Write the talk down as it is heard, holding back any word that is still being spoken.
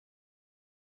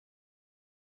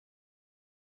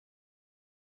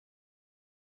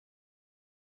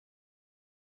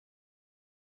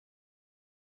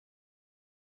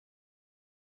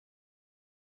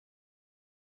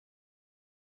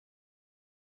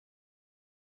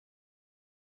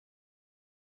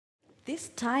This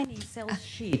tiny cell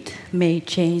sheet may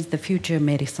change the future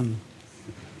medicine.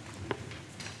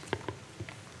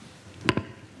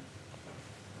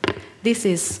 This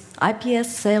is iPS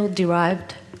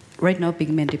cell-derived retinal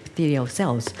pigment epithelial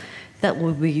cells that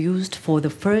will be used for the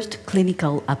first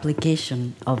clinical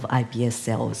application of iPS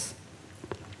cells.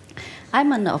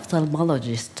 I'm an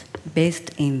ophthalmologist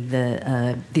based in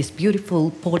this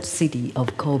beautiful port city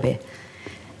of Kobe.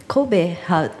 Kobe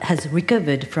has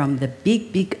recovered from the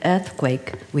big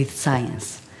earthquake with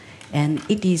science, and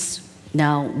it is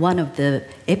now one of the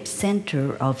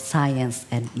epicenter of science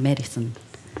and medicine.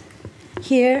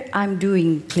 Here, I'm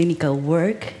doing clinical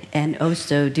work and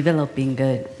also developing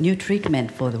a new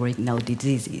treatment for the retinal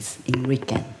diseases in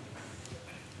Regen.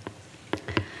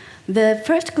 The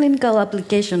first clinical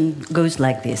application goes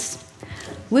like this.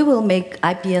 We will make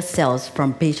iPS cells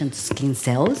from patient skin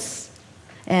cells,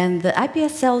 and the iPS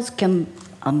cells can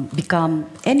become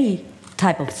any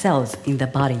type of cells in the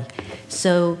body.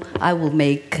 So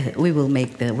we will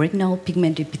make the retinal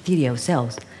pigment epithelial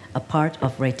cells a part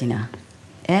of retina,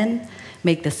 and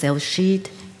make the cell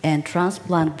sheet and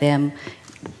transplant them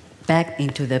back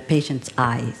into the patient's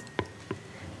eyes.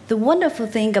 The wonderful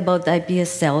thing about the iPS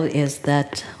cell is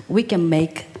that we can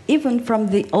make, even from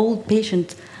the old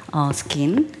patient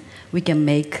skin, we can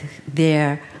make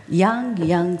their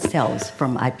young cells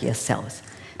from iPS cells.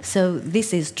 So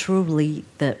this is truly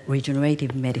the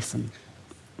regenerative medicine.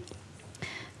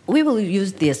 We will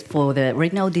use this for the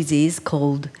retinal disease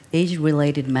called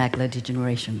age-related macular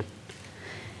degeneration.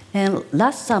 And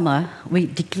last summer, we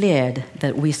declared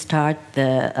that we start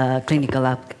the clinical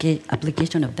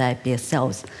application of the iPS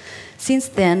cells. Since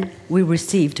then, we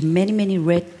received many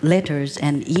letters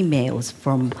and emails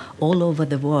from all over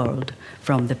the world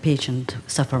from the patient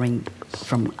suffering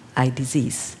from eye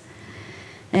disease.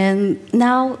 And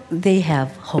now they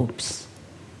have hopes.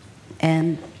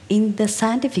 And in the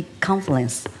scientific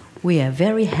conference, we are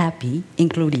very happy,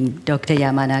 including Dr.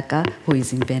 Yamanaka, who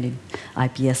is invented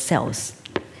iPS cells.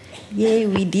 Yay,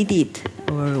 we did it,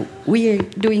 or we are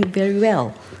doing very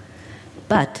well.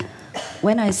 But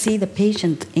when I see the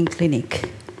patient in clinic,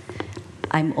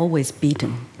 I'm always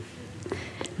beaten.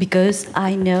 Because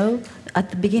I know at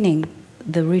the beginning,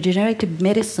 the regenerative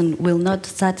medicine will not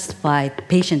satisfy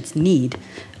patient's need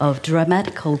of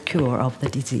dramatical cure of the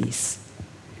disease.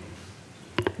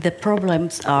 The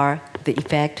problems are the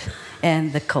effect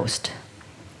and the cost.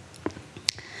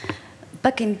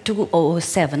 Back in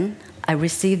 2007, I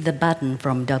received the baton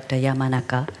from Dr.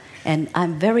 Yamanaka, and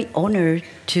I'm very honored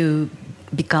to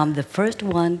become the first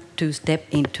one to step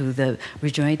into the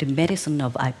regenerative medicine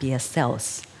of iPS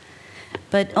cells.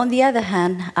 But on the other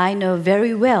hand, I know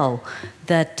very well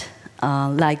that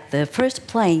like the first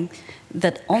plane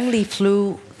that only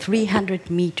flew 300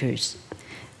 meters,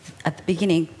 at the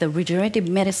beginning, the regenerative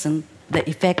medicine, the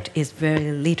effect is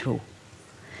very little.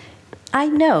 I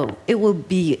know it will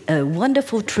be a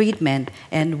wonderful treatment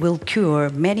and will cure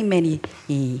many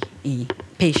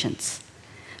patients.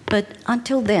 But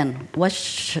until then, what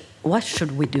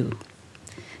should we do?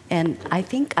 And I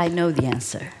think I know the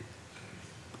answer.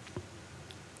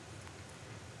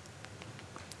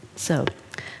 So,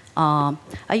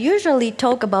 I usually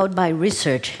talk about my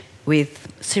research with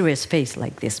serious face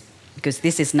like this, because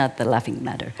this is not the laughing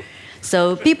matter.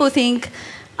 So people think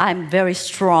I'm very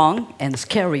strong and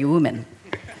scary woman,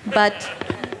 but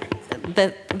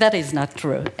that is not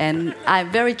true. And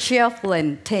I'm very cheerful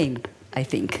and tame, I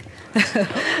think.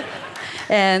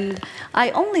 And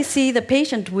I only see the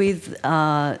patient with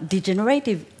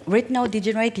retinal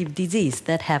degenerative disease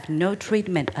that have no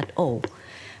treatment at all.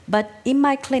 But in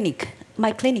my clinic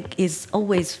is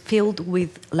always filled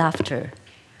with laughter.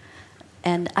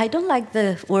 And I don't like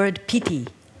the word pity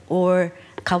or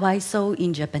kawaiso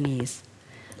in Japanese.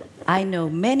 I know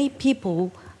many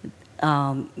people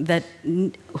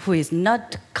who is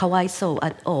not kawaiso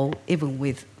at all, even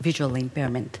with visual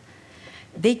impairment.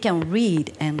 They can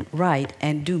read and write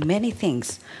and do many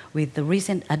things with the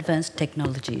recent advanced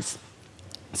technologies.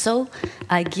 So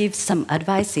I give some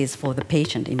advices for the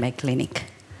patient in my clinic.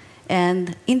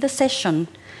 And in the session,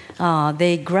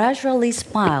 they gradually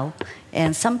smile,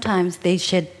 and sometimes they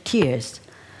shed tears,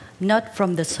 not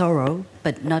from the sorrow,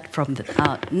 but from the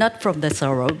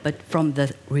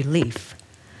relief.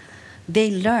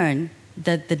 They learn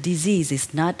that the disease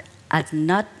is not as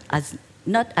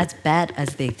bad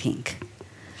as they think.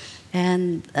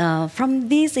 And from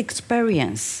this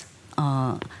experience,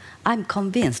 I'm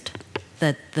convinced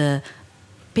that the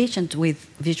patient with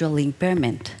visual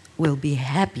impairment will be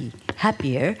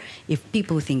happier if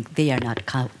people think they are not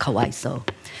kawaiso.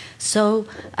 So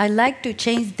I like to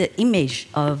change the image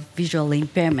of visual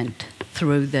impairment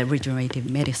through the regenerative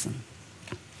medicine.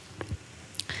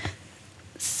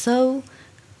 So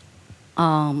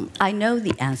I know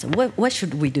the answer. What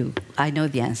should we do? I know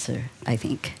the answer, I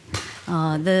think.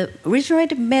 The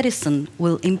regenerative medicine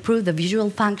will improve the visual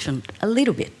function a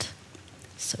little bit.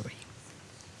 Sorry.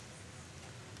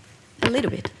 A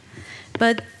little bit.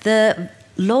 But the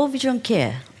low vision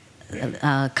care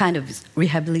kind of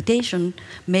rehabilitation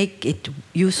make it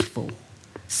useful.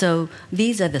 So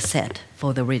these are the set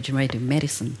for the regenerative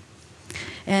medicine.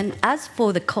 And as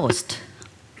for the cost,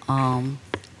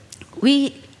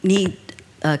 we need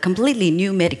a completely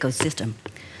new medical system.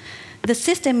 The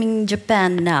system in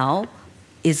Japan now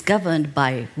is governed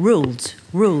by rules,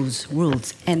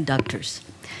 and doctors.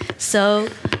 So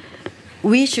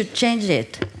we should change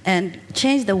it and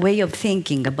change the way of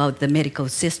thinking about the medical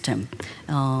system,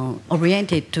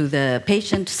 oriented to the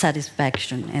patient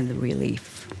satisfaction and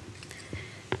relief.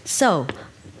 So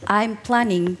I'm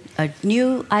planning a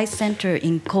new eye center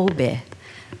in Kobe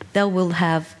that will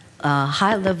have a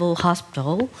high-level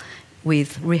hospital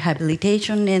with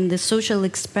rehabilitation and the social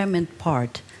experiment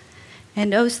part,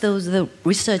 and also the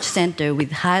research center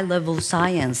with high-level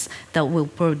science that will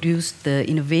produce the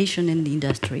innovation in the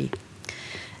industry.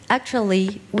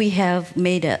 Actually, we have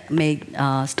made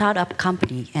a startup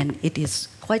company, and it is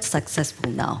quite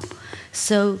successful now.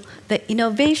 So the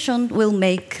innovation will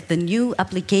make the new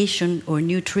application or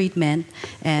new treatment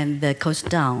and the cost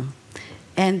down.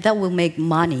 And that will make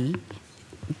money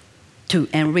to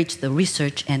enrich the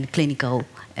research and clinical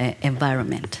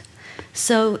environment.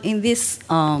 So in this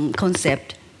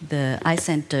concept, the eye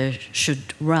center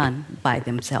should run by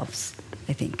themselves,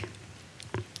 I think.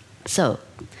 So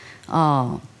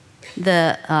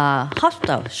the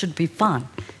hospital should be fun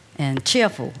and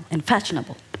cheerful and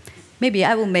fashionable. Maybe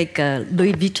I will make a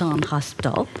Louis Vuitton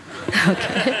hospital.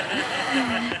 Okay.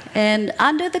 And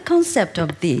under the concept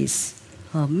of this,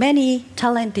 many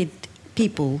talented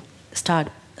people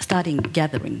starting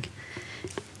gathering.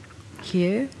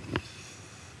 Here.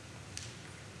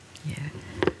 Yeah.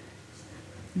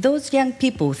 Those young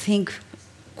people think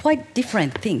quite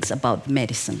different things about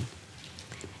medicine.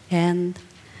 And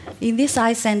in this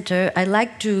eye center, I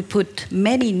like to put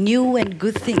many new and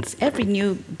good things, every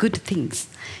new good things.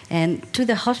 And to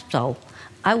the hospital,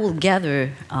 I will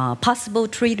gather possible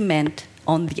treatment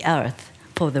on the earth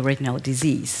for the retinal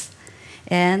disease.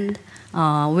 And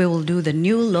we will do the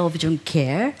new low vision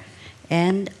care.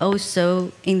 And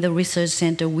also in the research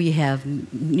center, we have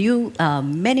new,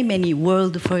 many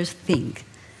world first things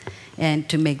and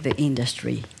to make the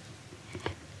industry.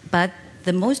 But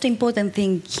the most important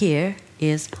thing here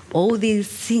is all these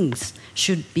things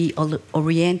should be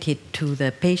oriented to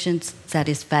the patient's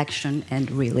satisfaction and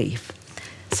relief.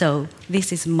 So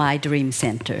this is my dream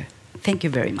center. Thank you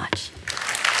very much.